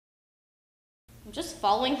I'm just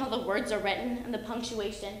following how the words are written and the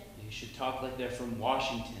punctuation. You should talk like they're from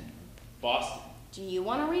Washington, Boston. Do you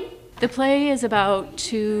want to read? The play is about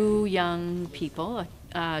two young people,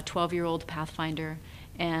 a 12-year-old Pathfinder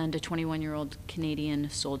and a 21-year-old Canadian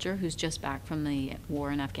soldier who's just back from the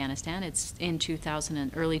war in Afghanistan. It's in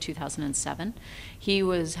early 2007. He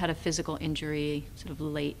had a physical injury sort of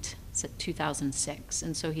late 2006,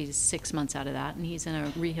 and so he's 6 months out of that, and he's in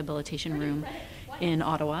a rehabilitation room in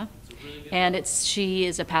Ottawa. And she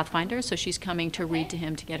is a Pathfinder, so she's coming to read to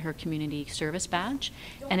him to get her community service badge,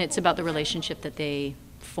 and it's about the relationship that they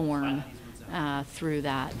form through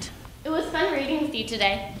that. It was fun reading with you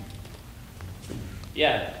today.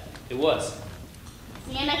 Yeah, it was.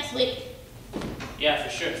 See you next week. Yeah, for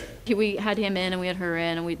sure. We had him in and we had her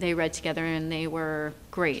in, and they read together, and they were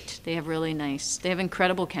great. They have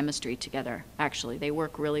incredible chemistry together, actually. They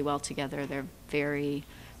work really well together. They're very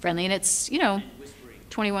friendly, and it's,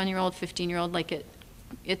 21-year-old, 15-year-old,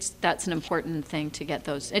 that's an important thing to get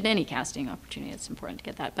those, at any casting opportunity, it's important to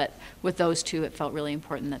get that. But with those two, it felt really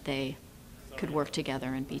important that they could work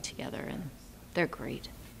together and be together, and they're great.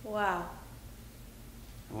 Wow.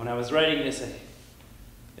 When I was writing this,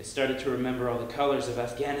 I started to remember all the colors of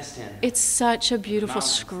Afghanistan. It's such a beautiful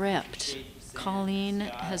script. Colleen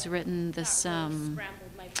has written this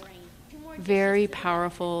very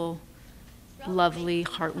powerful, lovely,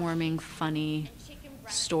 heartwarming, funny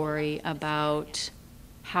story about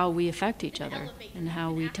how we affect each other and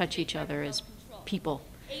how we touch each other as people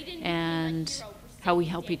and how we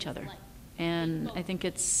help each other. And I think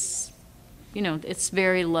it's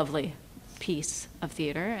very lovely piece of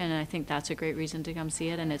theater, and I think that's a great reason to come see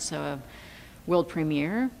it, and it's a world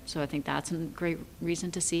premiere, so I think that's a great reason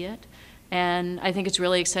to see it. And I think it's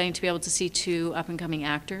really exciting to be able to see two up-and-coming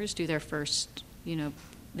actors do their first,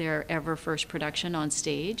 their ever first production on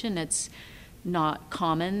stage, and it's not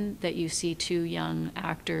common that you see two young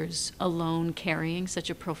actors alone carrying such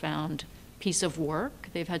a profound piece of work.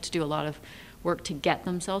 They've had to do a lot of work to get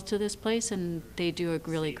themselves to this place, and they do a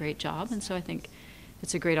really great job, and so I think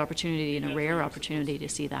it's a great opportunity and a rare opportunity to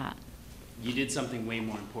see that. You did something way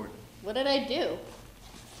more important. What did I do?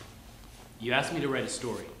 You asked me to write a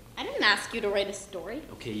story. I didn't ask you to write a story.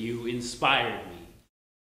 Okay, you inspired me.